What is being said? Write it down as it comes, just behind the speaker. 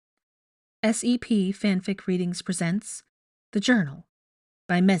SEP Fanfic Readings presents The Journal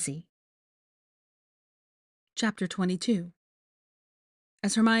by Mezzy. Chapter 22.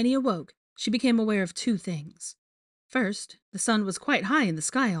 As Hermione awoke, she became aware of two things. First, the sun was quite high in the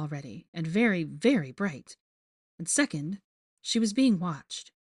sky already, and very, very bright. And second, she was being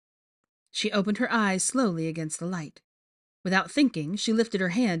watched. She opened her eyes slowly against the light. Without thinking, she lifted her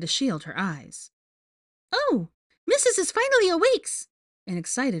hand to shield her eyes. "Oh, Mrs. is finally awakes!" an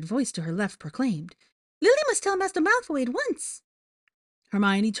excited voice to her left proclaimed. "Lily must tell Master Malfoy at once."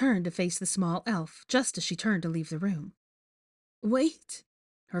 Hermione turned to face the small elf just as she turned to leave the room. "Wait!"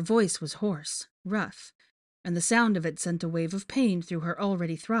 Her voice was hoarse, rough, and the sound of it sent a wave of pain through her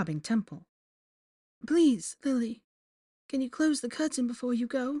already throbbing temple. "Please, Lily, can you close the curtain before you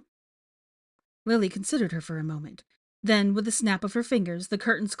go?" Lily considered her for a moment. Then, with a snap of her fingers, the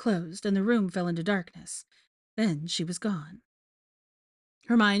curtains closed and the room fell into darkness. Then she was gone.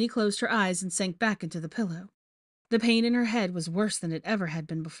 Hermione closed her eyes and sank back into the pillow. The pain in her head was worse than it ever had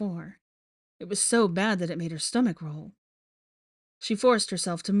been before. It was so bad that it made her stomach roll. She forced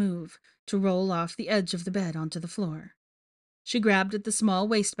herself to move, to roll off the edge of the bed onto the floor. She grabbed at the small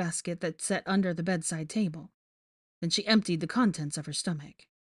wastebasket that sat under the bedside table. Then she emptied the contents of her stomach.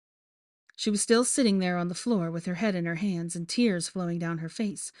 She was still sitting there on the floor with her head in her hands and tears flowing down her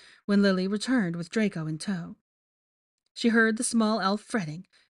face when Lily returned with Draco in tow. She heard the small elf fretting,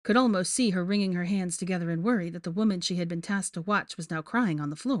 could almost see her wringing her hands together in worry that the woman she had been tasked to watch was now crying on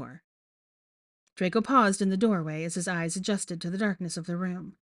the floor. Draco paused in the doorway as his eyes adjusted to the darkness of the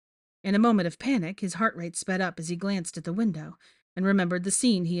room. In a moment of panic, his heart rate sped up as he glanced at the window and remembered the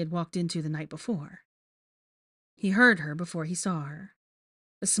scene he had walked into the night before. He heard her before he saw her.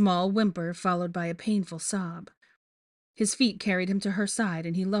 A small whimper followed by a painful sob. His feet carried him to her side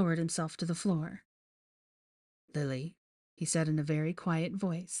and he lowered himself to the floor. "Lily," he said in a very quiet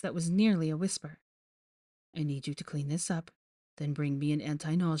voice that was nearly a whisper, "I need you to clean this up, then bring me an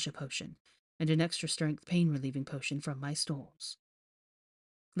anti-nausea potion and an extra-strength pain-relieving potion from my stores."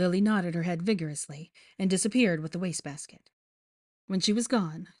 Lily nodded her head vigorously and disappeared with the wastebasket. When she was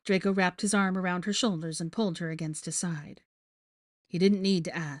gone, Draco wrapped his arm around her shoulders and pulled her against his side. He didn't need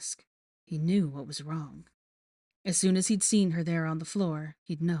to ask. He knew what was wrong. As soon as he'd seen her there on the floor,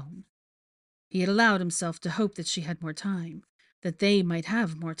 he'd known. He had allowed himself to hope that she had more time, that they might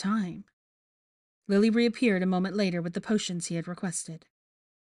have more time. Lily reappeared a moment later with the potions he had requested.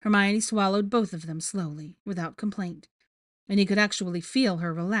 Hermione swallowed both of them slowly, without complaint, and he could actually feel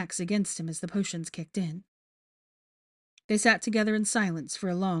her relax against him as the potions kicked in. They sat together in silence for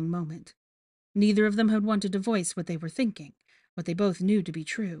a long moment. Neither of them had wanted to voice what they were thinking, what they both knew to be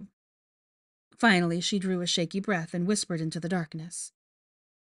true. Finally, she drew a shaky breath and whispered into the darkness.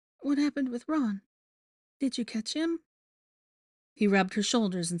 "What happened with Ron? Did you catch him?" He rubbed her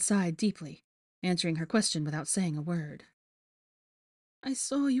shoulders and sighed deeply, answering her question without saying a word. "I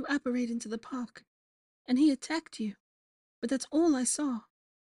saw you apparate into the park, and he attacked you, but that's all I saw."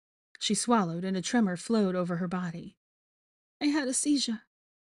 She swallowed, and a tremor flowed over her body. "I had a seizure.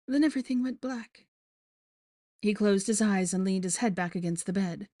 Then everything went black." He closed his eyes and leaned his head back against the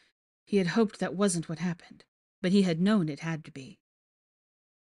bed. He had hoped that wasn't what happened, but he had known it had to be.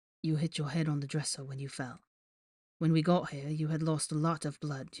 "You hit your head on the dresser when you fell. When we got here, you had lost a lot of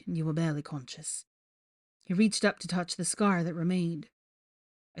blood, and you were barely conscious." He reached up to touch the scar that remained.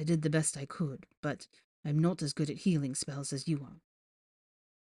 "I did the best I could, but I'm not as good at healing spells as you are."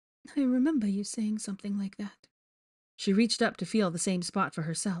 "I remember you saying something like that." She reached up to feel the same spot for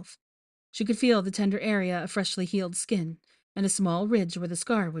herself. She could feel the tender area of freshly healed skin, and a small ridge where the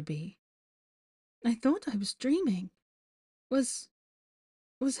scar would be. "I thought I was dreaming. Was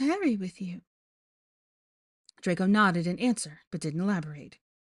Harry with you?" Draco nodded in answer, but didn't elaborate.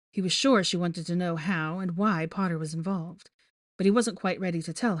 He was sure she wanted to know how and why Potter was involved, but he wasn't quite ready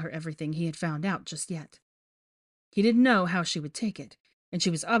to tell her everything he had found out just yet. He didn't know how she would take it, and she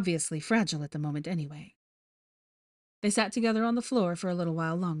was obviously fragile at the moment anyway. They sat together on the floor for a little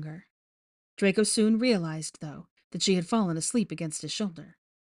while longer. Draco soon realized, though, that she had fallen asleep against his shoulder.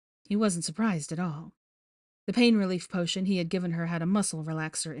 He wasn't surprised at all. The pain relief potion he had given her had a muscle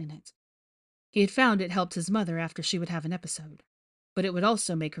relaxer in it. He had found it helped his mother after she would have an episode, but it would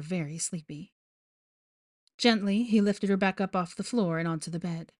also make her very sleepy. Gently, he lifted her back up off the floor and onto the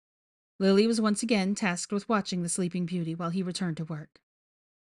bed. Lily was once again tasked with watching the sleeping beauty while he returned to work.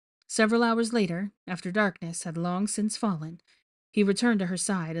 Several hours later, after darkness had long since fallen, he returned to her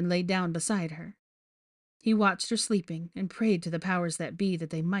side and lay down beside her. He watched her sleeping and prayed to the powers that be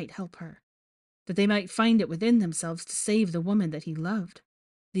that they might help her, that they might find it within themselves to save the woman that he loved,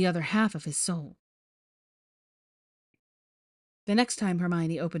 the other half of his soul. The next time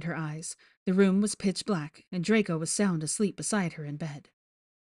Hermione opened her eyes, the room was pitch black, and Draco was sound asleep beside her in bed.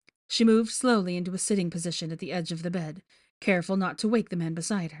 She moved slowly into a sitting position at the edge of the bed, careful not to wake the man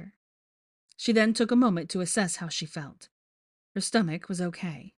beside her. She then took a moment to assess how she felt. Her stomach was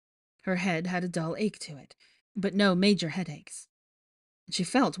okay. Her head had a dull ache to it, but no major headaches. She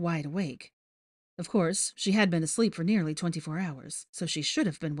felt wide awake. Of course, she had been asleep for nearly 24 hours, so she should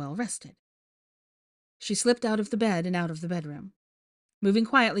have been well rested. She slipped out of the bed and out of the bedroom. Moving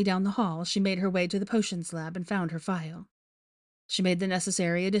quietly down the hall, she made her way to the potions lab and found her file. She made the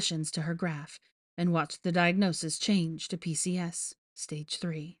necessary additions to her graph and watched the diagnosis change to PCS, Stage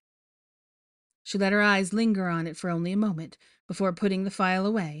 3. She let her eyes linger on it for only a moment before putting the file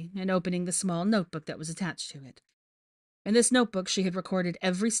away and opening the small notebook that was attached to it. In this notebook, she had recorded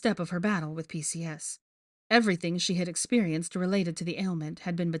every step of her battle with PCS. Everything she had experienced related to the ailment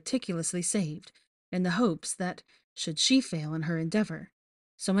had been meticulously saved, in the hopes that, should she fail in her endeavor,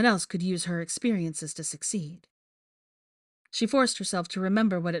 someone else could use her experiences to succeed. She forced herself to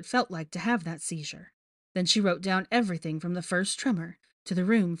remember what it felt like to have that seizure. Then she wrote down everything from the first tremor to the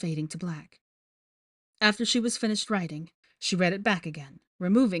room fading to black. After she was finished writing, she read it back again,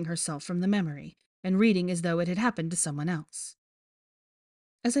 removing herself from the memory and reading as though it had happened to someone else.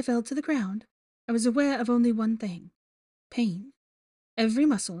 As I fell to the ground, I was aware of only one thing: pain. Every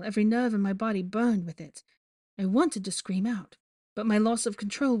muscle, every nerve in my body burned with it. I wanted to scream out, but my loss of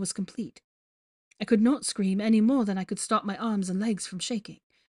control was complete. I could not scream any more than I could stop my arms and legs from shaking.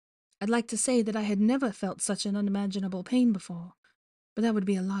 I'd like to say that I had never felt such an unimaginable pain before, but that would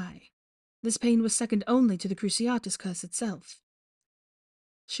be a lie. This pain was second only to the Cruciatus curse itself.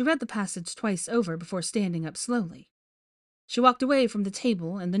 She read the passage twice over before standing up slowly. She walked away from the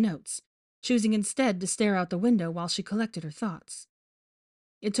table and the notes, choosing instead to stare out the window while she collected her thoughts.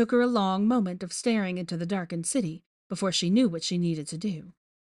 It took her a long moment of staring into the darkened city before she knew what she needed to do.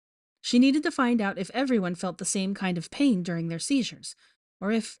 She needed to find out if everyone felt the same kind of pain during their seizures,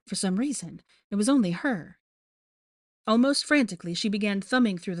 or if, for some reason, it was only her. Almost frantically, she began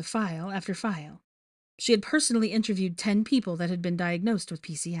thumbing through the file after file. She had personally interviewed 10 people that had been diagnosed with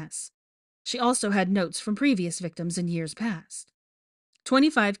PCS. She also had notes from previous victims in years past.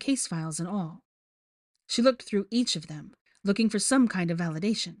 25 case files in all. She looked through each of them, looking for some kind of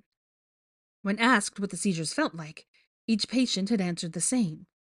validation. When asked what the seizures felt like, each patient had answered the same: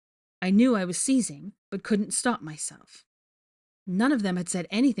 I knew I was seizing, but couldn't stop myself. None of them had said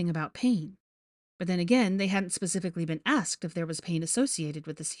anything about pain, but then again, they hadn't specifically been asked if there was pain associated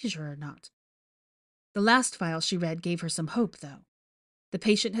with the seizure or not. The last file she read gave her some hope, though. The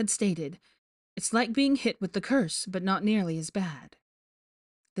patient had stated, "It's like being hit with the curse, but not nearly as bad."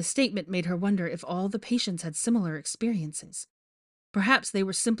 The statement made her wonder if all the patients had similar experiences. Perhaps they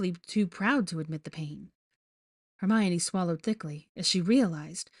were simply too proud to admit the pain. Hermione swallowed thickly as she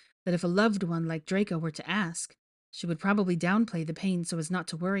realized that if a loved one like Draco were to ask, she would probably downplay the pain so as not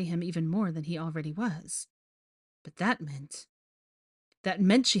to worry him even more than he already was. But that meant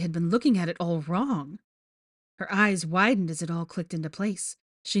she had been looking at it all wrong. Her eyes widened as it all clicked into place.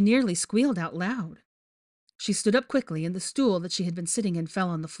 She nearly squealed out loud. She stood up quickly, and the stool that she had been sitting in fell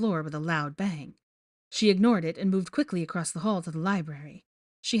on the floor with a loud bang. She ignored it and moved quickly across the hall to the library.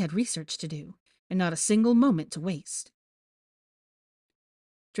 She had research to do, and not a single moment to waste.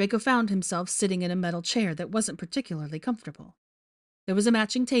 Draco found himself sitting in a metal chair that wasn't particularly comfortable. There was a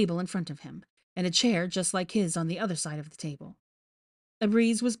matching table in front of him, and a chair just like his on the other side of the table. A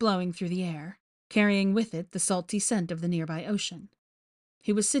breeze was blowing through the air, carrying with it the salty scent of the nearby ocean.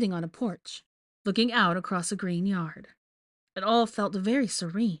 He was sitting on a porch, looking out across a green yard. It all felt very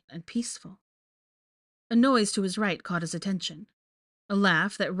serene and peaceful. A noise to his right caught his attention, a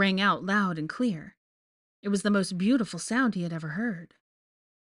laugh that rang out loud and clear. It was the most beautiful sound he had ever heard.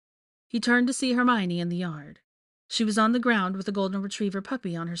 He turned to see Hermione in the yard. She was on the ground with a golden retriever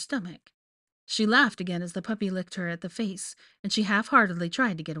puppy on her stomach. She laughed again as the puppy licked her at the face, and she half-heartedly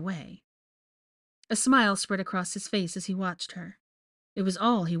tried to get away. A smile spread across his face as he watched her. It was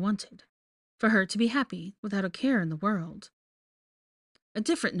all he wanted, for her to be happy without a care in the world. A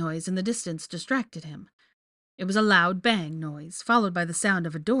different noise in the distance distracted him. It was a loud bang noise, followed by the sound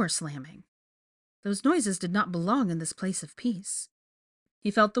of a door slamming. Those noises did not belong in this place of peace. He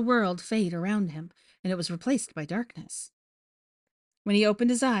felt the world fade around him, and it was replaced by darkness. When he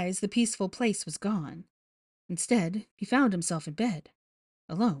opened his eyes, the peaceful place was gone. Instead, he found himself in bed,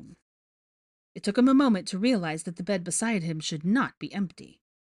 alone. It took him a moment to realize that the bed beside him should not be empty.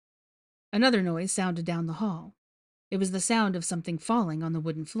 Another noise sounded down the hall. It was the sound of something falling on the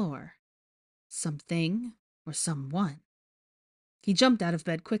wooden floor. Something or someone. He jumped out of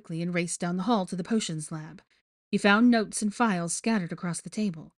bed quickly and raced down the hall to the potions lab. He found notes and files scattered across the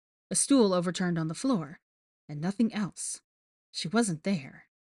table, a stool overturned on the floor, and nothing else. She wasn't there.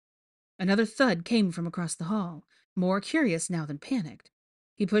 Another thud came from across the hall, more curious now than panicked.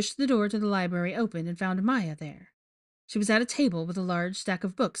 He pushed the door to the library open and found Maya there. She was at a table with a large stack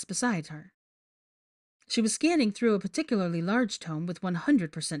of books beside her. She was scanning through a particularly large tome with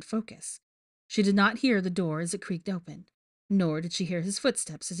 100% focus. She did not hear the door as it creaked open, nor did she hear his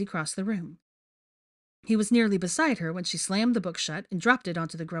footsteps as he crossed the room. He was nearly beside her when she slammed the book shut and dropped it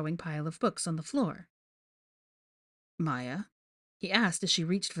onto the growing pile of books on the floor. "Maya?" he asked as she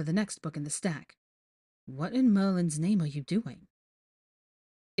reached for the next book in the stack. "What in Merlin's name are you doing?"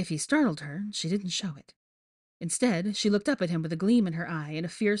 If he startled her, she didn't show it. Instead, she looked up at him with a gleam in her eye and a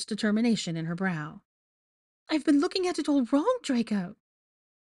fierce determination in her brow. "I've been looking at it all wrong, Draco."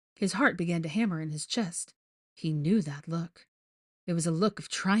 His heart began to hammer in his chest. He knew that look. It was a look of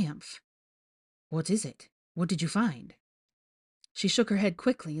triumph. "What is it? What did you find?" She shook her head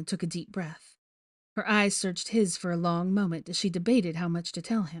quickly and took a deep breath. Her eyes searched his for a long moment as she debated how much to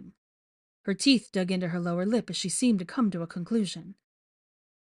tell him. Her teeth dug into her lower lip as she seemed to come to a conclusion.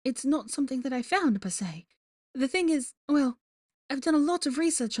 "It's not something that I found, per se. The thing is, well, I've done a lot of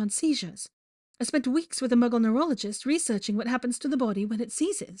research on seizures. I spent weeks with a Muggle neurologist researching what happens to the body when it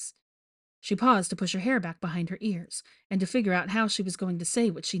seizes." She paused to push her hair back behind her ears and to figure out how she was going to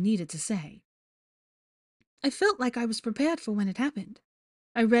say what she needed to say. "I felt like I was prepared for when it happened.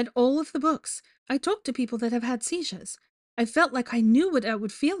 I read all of the books. I talked to people that have had seizures. I felt like I knew what it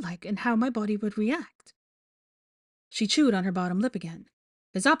would feel like and how my body would react." She chewed on her bottom lip again.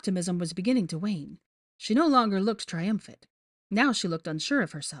 His optimism was beginning to wane. She no longer looked triumphant. Now she looked unsure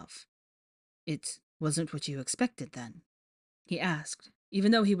of herself. "It wasn't what you expected, then?" he asked,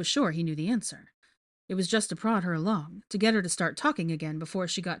 even though he was sure he knew the answer. It was just to prod her along, to get her to start talking again before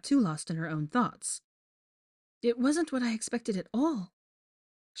she got too lost in her own thoughts. "It wasn't what I expected at all."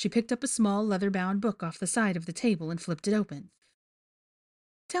 She picked up a small leather-bound book off the side of the table and flipped it open.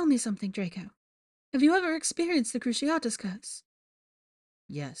 "Tell me something, Draco. Have you ever experienced the Cruciatus Curse?"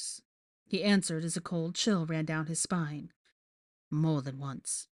 "Yes," he answered as a cold chill ran down his spine. "More than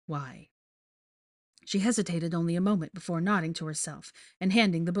once. Why?" She hesitated only a moment before nodding to herself and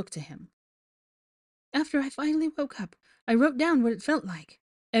handing the book to him. "After I finally woke up, I wrote down what it felt like.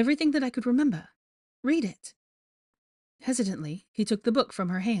 Everything that I could remember. Read it." Hesitantly, he took the book from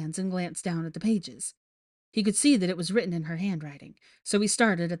her hands and glanced down at the pages. He could see that it was written in her handwriting, so he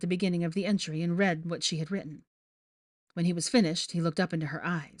started at the beginning of the entry and read what she had written. When he was finished, he looked up into her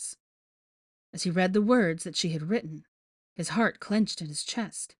eyes. As he read the words that she had written, his heart clenched in his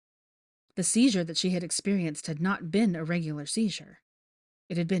chest. The seizure that she had experienced had not been a regular seizure.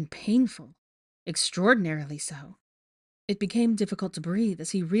 It had been painful, extraordinarily so. It became difficult to breathe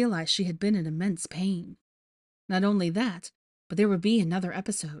as he realized she had been in immense pain. Not only that, but there would be another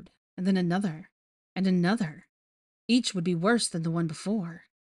episode, and then another, and another. Each would be worse than the one before.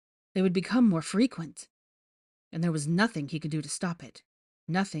 They would become more frequent. And there was nothing he could do to stop it.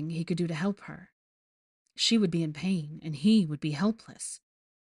 Nothing he could do to help her. She would be in pain, and he would be helpless.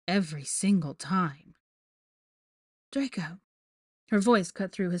 Every single time. "Draco." Her voice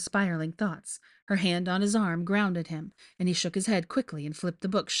cut through his spiraling thoughts. Her hand on his arm grounded him, and he shook his head quickly and flipped the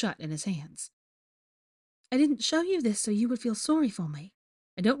book shut in his hands. "I didn't show you this so you would feel sorry for me.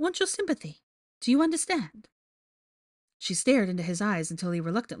 I don't want your sympathy. Do you understand?" She stared into his eyes until he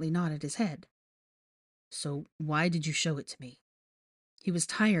reluctantly nodded his head. "So why did you show it to me?" He was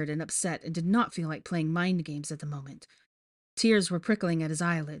tired and upset and did not feel like playing mind games at the moment. Tears were prickling at his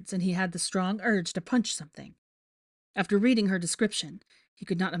eyelids, and he had the strong urge to punch something. After reading her description, he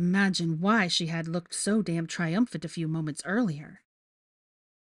could not imagine why she had looked so damn triumphant a few moments earlier.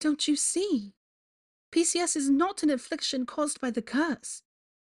 "Don't you see? PCS is not an affliction caused by the curse."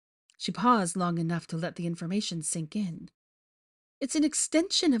 She paused long enough to let the information sink in. "It's an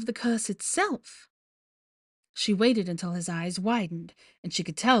extension of the curse itself." She waited until his eyes widened, and she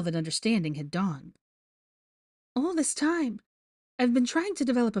could tell that understanding had dawned. "All this time, I've been trying to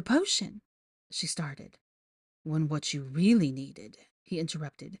develop a potion," she started. "When what you really needed," he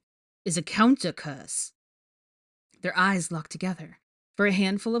interrupted, "is a counter-curse." Their eyes locked together. For a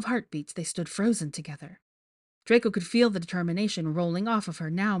handful of heartbeats, they stood frozen together. Draco could feel the determination rolling off of her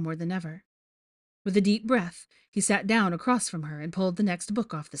now more than ever. With a deep breath, he sat down across from her and pulled the next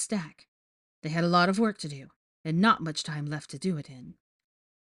book off the stack. They had a lot of work to do, and not much time left to do it in.